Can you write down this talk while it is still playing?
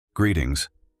Greetings,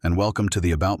 and welcome to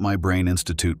the About My Brain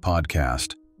Institute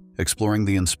podcast, exploring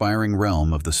the inspiring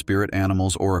realm of the spirit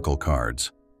animals oracle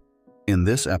cards. In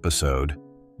this episode,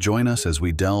 join us as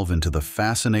we delve into the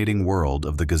fascinating world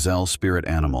of the Gazelle spirit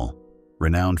animal,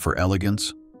 renowned for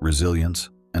elegance, resilience,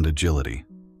 and agility.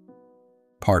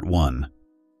 Part 1.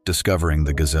 Discovering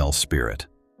the Gazelle Spirit.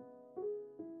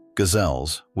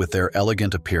 Gazelles, with their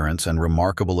elegant appearance and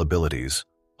remarkable abilities,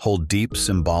 hold deep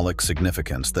symbolic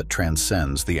significance that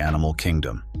transcends the animal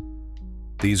kingdom.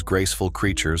 These graceful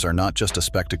creatures are not just a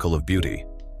spectacle of beauty,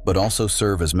 but also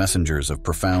serve as messengers of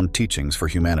profound teachings for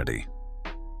humanity.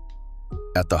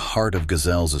 At the heart of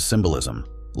gazelles' symbolism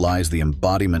lies the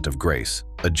embodiment of grace,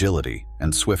 agility,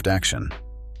 and swift action.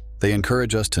 They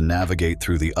encourage us to navigate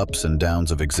through the ups and downs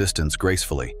of existence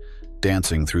gracefully,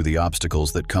 dancing through the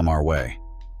obstacles that come our way.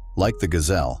 Like the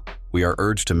gazelle, we are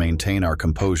urged to maintain our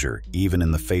composure even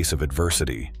in the face of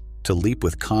adversity, to leap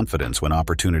with confidence when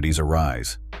opportunities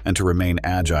arise, and to remain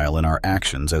agile in our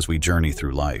actions as we journey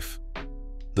through life.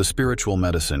 The spiritual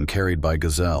medicine carried by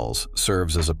gazelles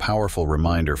serves as a powerful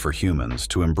reminder for humans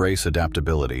to embrace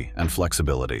adaptability and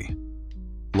flexibility.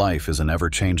 Life is an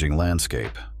ever-changing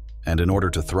landscape, and in order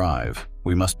to thrive,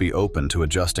 we must be open to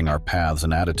adjusting our paths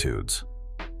and attitudes.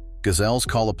 Gazelles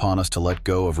call upon us to let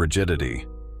go of rigidity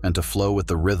and to flow with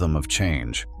the rhythm of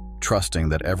change, trusting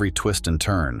that every twist and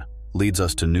turn leads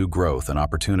us to new growth and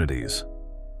opportunities.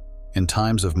 In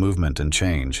times of movement and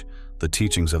change, the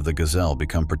teachings of the gazelle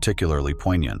become particularly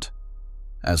poignant.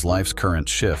 As life's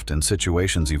currents shift and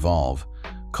situations evolve,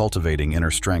 cultivating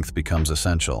inner strength becomes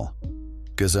essential.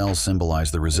 Gazelles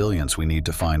symbolize the resilience we need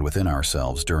to find within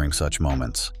ourselves during such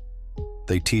moments.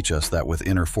 They teach us that with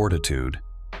inner fortitude,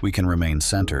 we can remain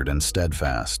centered and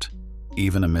steadfast,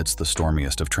 even amidst the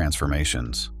stormiest of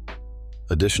transformations.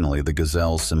 Additionally, the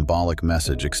gazelle's symbolic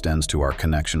message extends to our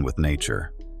connection with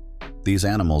nature. These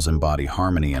animals embody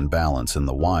harmony and balance in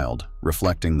the wild,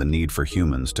 reflecting the need for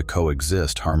humans to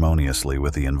coexist harmoniously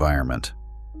with the environment.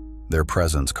 Their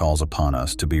presence calls upon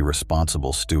us to be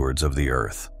responsible stewards of the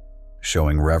earth,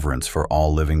 showing reverence for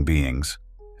all living beings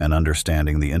and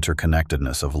understanding the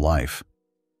interconnectedness of life.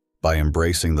 By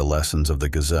embracing the lessons of the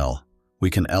gazelle, we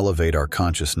can elevate our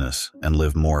consciousness and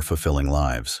live more fulfilling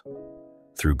lives.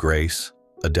 Through grace,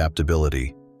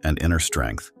 adaptability, and inner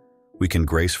strength, we can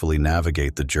gracefully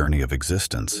navigate the journey of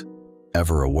existence,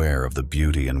 ever aware of the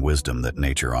beauty and wisdom that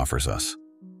nature offers us.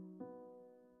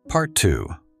 Part 2.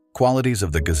 Qualities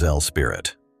of the Gazelle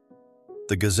Spirit.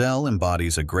 The gazelle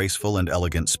embodies a graceful and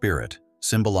elegant spirit,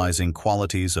 symbolizing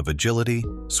qualities of agility,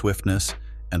 swiftness,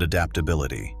 and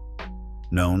adaptability.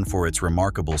 Known for its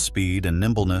remarkable speed and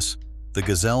nimbleness, the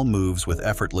gazelle moves with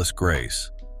effortless grace,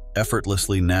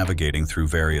 effortlessly navigating through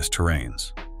various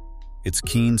terrains. Its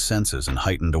keen senses and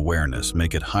heightened awareness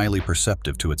make it highly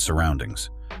perceptive to its surroundings,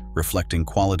 reflecting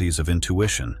qualities of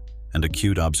intuition and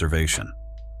acute observation.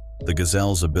 The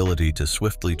gazelle's ability to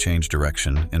swiftly change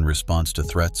direction in response to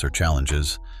threats or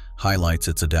challenges highlights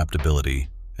its adaptability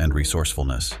and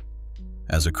resourcefulness.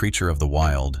 As a creature of the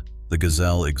wild, the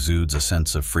gazelle exudes a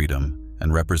sense of freedom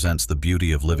and represents the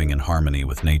beauty of living in harmony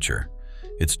with nature.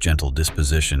 Its gentle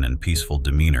disposition and peaceful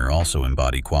demeanor also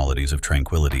embody qualities of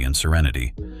tranquility and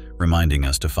serenity, reminding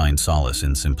us to find solace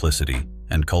in simplicity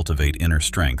and cultivate inner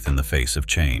strength in the face of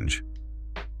change.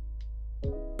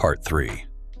 Part 3.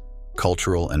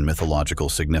 Cultural and mythological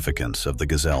significance of the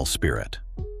gazelle spirit.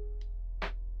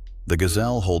 The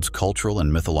gazelle holds cultural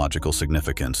and mythological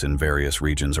significance in various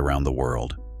regions around the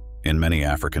world. In many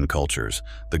African cultures,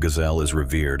 the gazelle is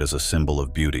revered as a symbol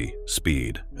of beauty,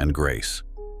 speed, and grace.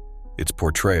 Its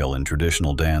portrayal in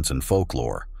traditional dance and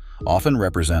folklore often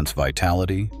represents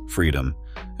vitality, freedom,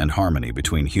 and harmony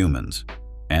between humans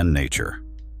and nature.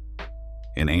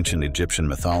 In ancient Egyptian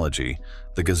mythology,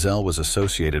 the gazelle was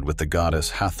associated with the goddess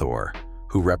Hathor,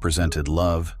 who represented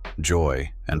love,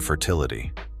 joy, and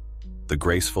fertility. The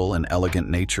graceful and elegant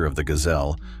nature of the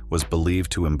gazelle was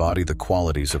believed to embody the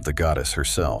qualities of the goddess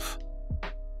herself.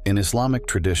 In Islamic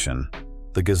tradition,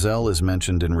 the gazelle is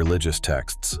mentioned in religious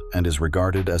texts and is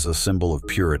regarded as a symbol of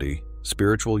purity,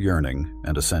 spiritual yearning,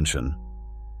 and ascension.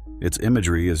 Its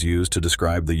imagery is used to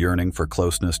describe the yearning for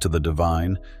closeness to the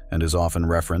divine and is often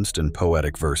referenced in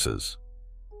poetic verses.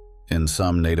 In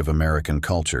some Native American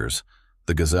cultures,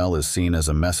 the gazelle is seen as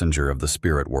a messenger of the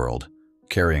spirit world,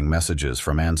 carrying messages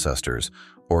from ancestors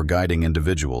or guiding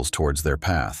individuals towards their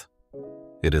path.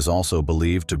 It is also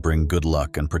believed to bring good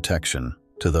luck and protection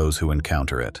to those who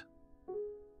encounter it.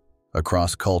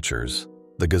 Across cultures,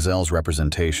 the gazelle's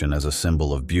representation as a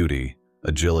symbol of beauty,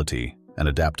 agility, and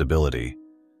adaptability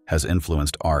has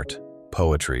influenced art,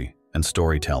 poetry, and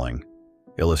storytelling,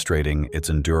 illustrating its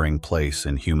enduring place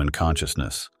in human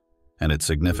consciousness and its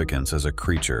significance as a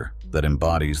creature that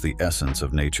embodies the essence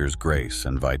of nature's grace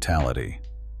and vitality.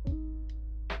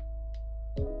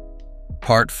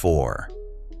 Part 4.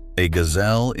 A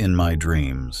Gazelle in My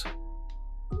Dreams.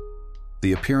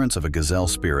 The appearance of a gazelle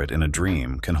spirit in a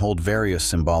dream can hold various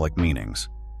symbolic meanings.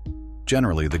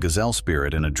 Generally, the gazelle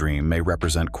spirit in a dream may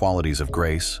represent qualities of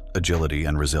grace, agility,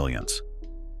 and resilience.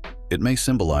 It may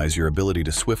symbolize your ability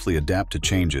to swiftly adapt to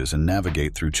changes and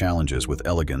navigate through challenges with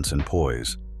elegance and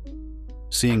poise.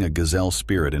 Seeing a gazelle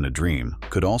spirit in a dream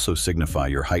could also signify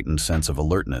your heightened sense of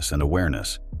alertness and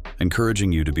awareness,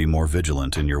 encouraging you to be more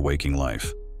vigilant in your waking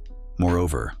life.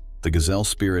 Moreover, the gazelle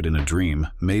spirit in a dream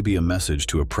may be a message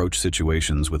to approach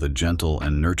situations with a gentle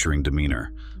and nurturing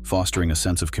demeanor, fostering a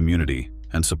sense of community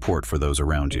and support for those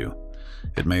around you.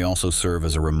 It may also serve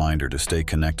as a reminder to stay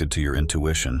connected to your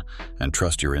intuition and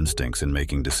trust your instincts in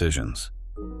making decisions.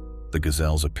 The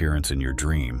gazelle's appearance in your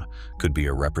dream could be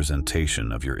a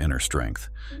representation of your inner strength,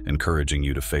 encouraging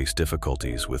you to face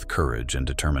difficulties with courage and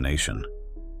determination.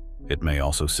 It may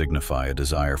also signify a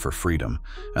desire for freedom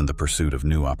and the pursuit of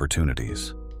new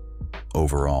opportunities.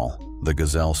 Overall, the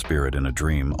gazelle spirit in a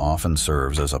dream often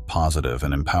serves as a positive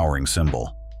and empowering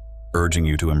symbol, urging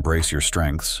you to embrace your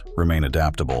strengths, remain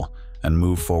adaptable, and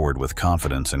move forward with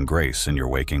confidence and grace in your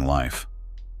waking life.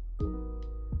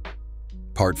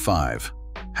 Part 5.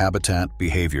 Habitat,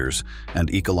 Behaviors,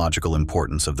 and Ecological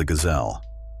Importance of the Gazelle.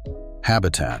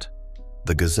 Habitat.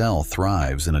 The gazelle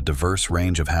thrives in a diverse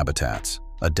range of habitats,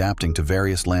 adapting to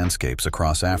various landscapes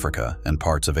across Africa and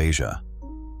parts of Asia.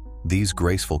 These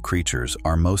graceful creatures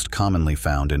are most commonly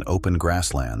found in open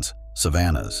grasslands,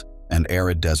 savannas, and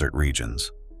arid desert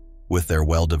regions. With their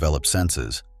well-developed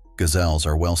senses, gazelles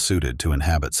are well-suited to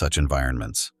inhabit such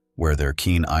environments, where their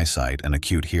keen eyesight and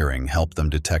acute hearing help them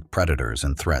detect predators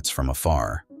and threats from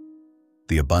afar.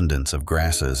 The abundance of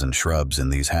grasses and shrubs in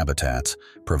these habitats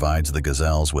provides the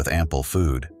gazelles with ample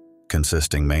food,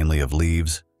 consisting mainly of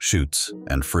leaves, shoots,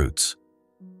 and fruits.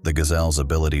 The gazelle's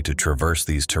ability to traverse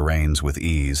these terrains with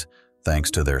ease, thanks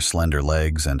to their slender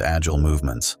legs and agile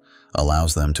movements,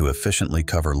 allows them to efficiently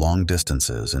cover long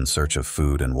distances in search of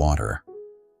food and water.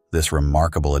 This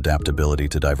remarkable adaptability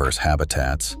to diverse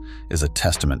habitats is a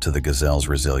testament to the gazelle's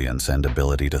resilience and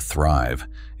ability to thrive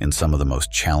in some of the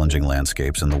most challenging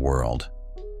landscapes in the world.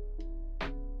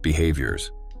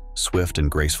 Behaviors. Swift and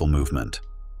graceful movement.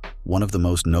 One of the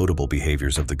most notable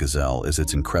behaviors of the gazelle is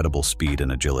its incredible speed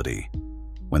and agility.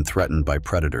 When threatened by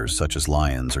predators such as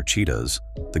lions or cheetahs,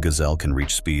 the gazelle can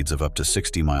reach speeds of up to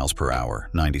 60 miles per hour,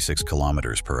 96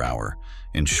 kilometers per hour,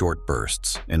 in short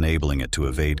bursts, enabling it to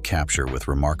evade capture with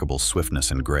remarkable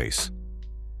swiftness and grace.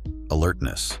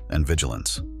 Alertness and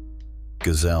vigilance.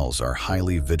 Gazelles are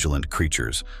highly vigilant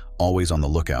creatures, always on the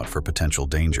lookout for potential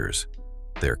dangers.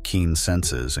 Their keen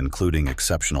senses, including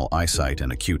exceptional eyesight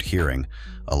and acute hearing,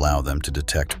 allow them to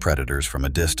detect predators from a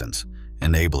distance,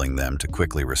 enabling them to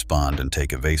quickly respond and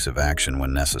take evasive action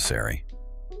when necessary.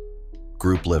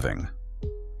 Group living.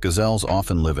 Gazelles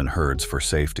often live in herds for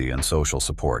safety and social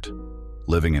support.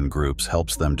 Living in groups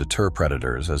helps them deter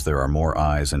predators as there are more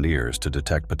eyes and ears to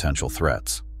detect potential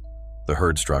threats. The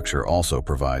herd structure also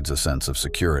provides a sense of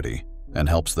security and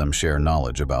helps them share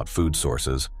knowledge about food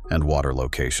sources and water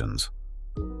locations.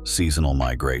 Seasonal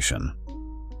migration.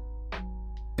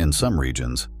 In some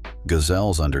regions,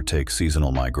 gazelles undertake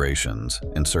seasonal migrations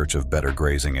in search of better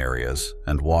grazing areas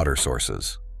and water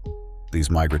sources. These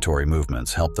migratory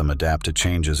movements help them adapt to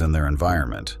changes in their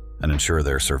environment and ensure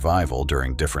their survival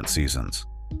during different seasons.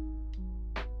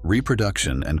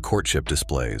 Reproduction and courtship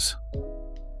displays.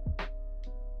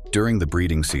 During the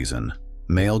breeding season,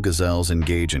 male gazelles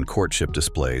engage in courtship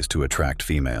displays to attract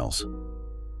females.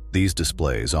 These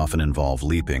displays often involve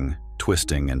leaping,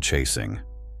 twisting, and chasing,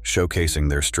 showcasing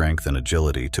their strength and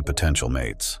agility to potential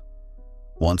mates.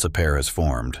 Once a pair is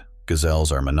formed,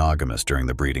 gazelles are monogamous during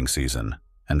the breeding season,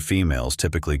 and females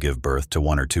typically give birth to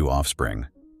 1 or 2 offspring,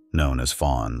 known as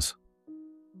fawns.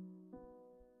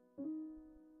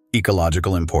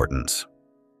 Ecological importance.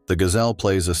 The gazelle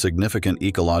plays a significant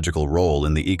ecological role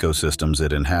in the ecosystems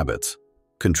it inhabits,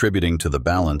 contributing to the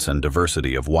balance and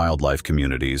diversity of wildlife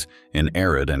communities in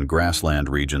arid and grassland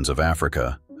regions of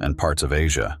Africa and parts of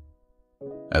Asia.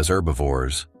 As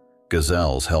herbivores,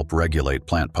 gazelles help regulate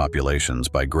plant populations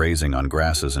by grazing on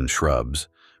grasses and shrubs,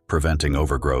 preventing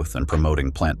overgrowth and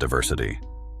promoting plant diversity.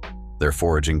 Their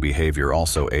foraging behavior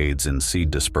also aids in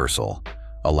seed dispersal,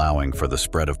 allowing for the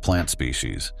spread of plant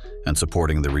species and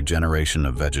supporting the regeneration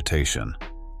of vegetation.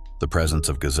 The presence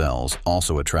of gazelles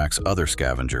also attracts other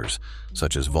scavengers,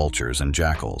 such as vultures and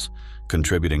jackals,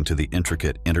 contributing to the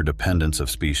intricate interdependence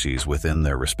of species within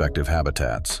their respective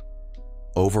habitats.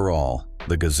 Overall,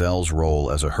 The gazelle's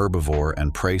role as a herbivore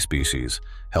and prey species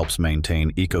helps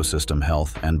maintain ecosystem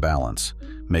health and balance,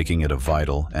 making it a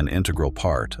vital and integral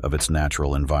part of its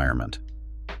natural environment.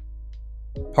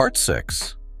 Part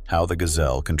 6. How the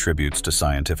gazelle contributes to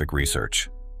scientific research.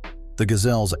 The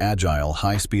gazelle's agile,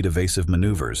 high-speed evasive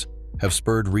maneuvers have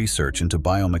spurred research into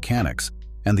biomechanics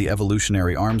and the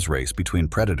evolutionary arms race between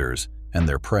predators and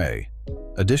their prey.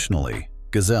 Additionally,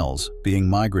 gazelles, being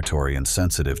migratory and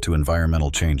sensitive to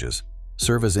environmental changes,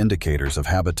 serve as indicators of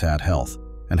habitat health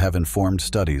and have informed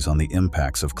studies on the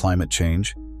impacts of climate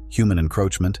change, human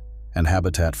encroachment, and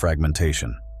habitat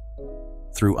fragmentation.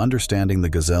 Through understanding the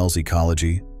gazelle's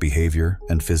ecology, behavior,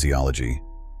 and physiology,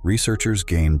 researchers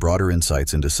gain broader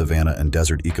insights into savanna and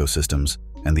desert ecosystems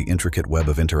and the intricate web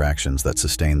of interactions that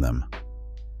sustain them.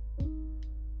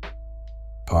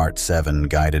 Part 7.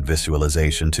 Guided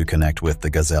visualization to connect with the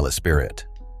gazelle spirit.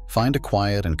 Find a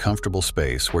quiet and comfortable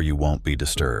space where you won't be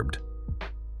disturbed.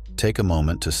 Take a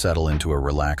moment to settle into a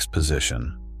relaxed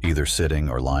position, either sitting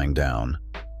or lying down,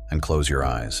 and close your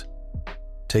eyes.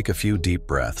 Take a few deep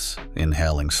breaths,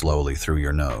 inhaling slowly through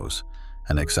your nose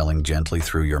and exhaling gently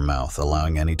through your mouth,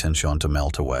 allowing any tension to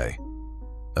melt away.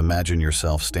 Imagine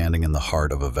yourself standing in the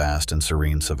heart of a vast and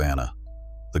serene savanna.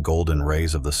 The golden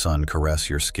rays of the sun caress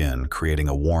your skin, creating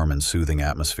a warm and soothing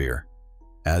atmosphere.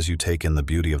 As you take in the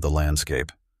beauty of the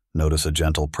landscape, notice a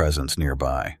gentle presence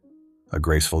nearby, a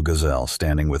graceful gazelle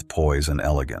standing with poise and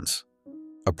elegance.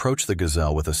 Approach the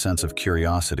gazelle with a sense of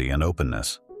curiosity and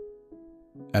openness.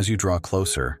 As you draw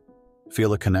closer,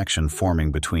 feel a connection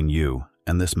forming between you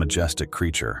and this majestic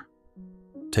creature.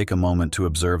 Take a moment to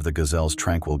observe the gazelle's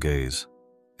tranquil gaze,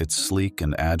 its sleek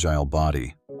and agile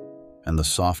body, and the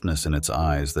softness in its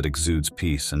eyes that exudes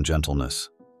peace and gentleness.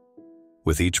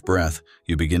 With each breath,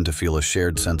 you begin to feel a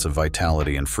shared sense of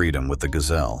vitality and freedom with the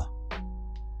gazelle.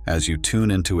 As you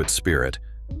tune into its spirit,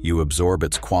 you absorb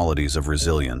its qualities of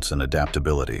resilience and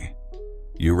adaptability.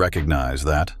 You recognize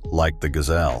that, like the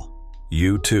gazelle,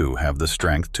 you too have the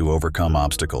strength to overcome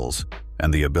obstacles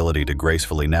and the ability to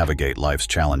gracefully navigate life's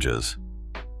challenges.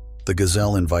 The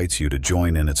gazelle invites you to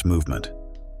join in its movement,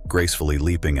 gracefully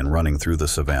leaping and running through the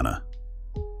savanna.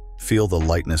 Feel the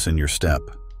lightness in your step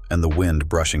and the wind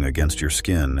brushing against your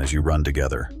skin as you run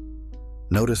together.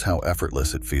 Notice how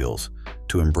effortless it feels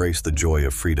to embrace the joy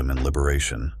of freedom and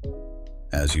liberation.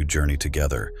 As you journey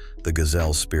together, the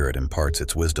gazelle's spirit imparts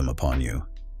its wisdom upon you.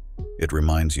 It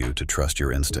reminds you to trust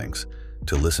your instincts,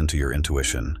 to listen to your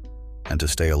intuition, and to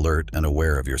stay alert and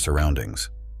aware of your surroundings.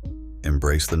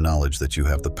 Embrace the knowledge that you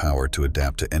have the power to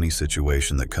adapt to any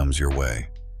situation that comes your way.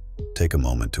 Take a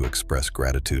moment to express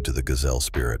gratitude to the gazelle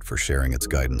spirit for sharing its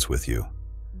guidance with you.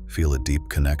 Feel a deep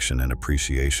connection and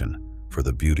appreciation for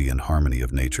the beauty and harmony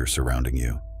of nature surrounding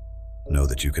you. Know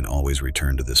that you can always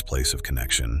return to this place of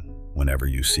connection whenever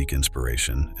you seek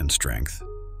inspiration and strength.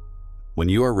 When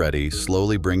you are ready,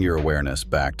 slowly bring your awareness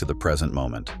back to the present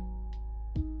moment.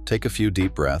 Take a few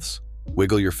deep breaths,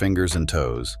 wiggle your fingers and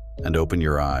toes, and open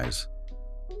your eyes.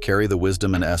 Carry the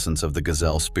wisdom and essence of the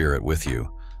gazelle spirit with you,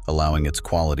 allowing its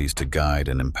qualities to guide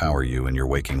and empower you in your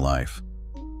waking life.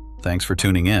 Thanks for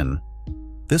tuning in.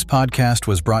 This podcast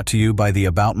was brought to you by the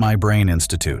About My Brain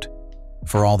Institute.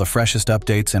 For all the freshest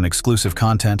updates and exclusive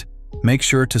content, make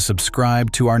sure to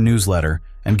subscribe to our newsletter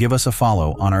and give us a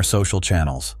follow on our social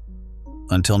channels.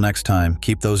 Until next time,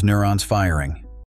 keep those neurons firing.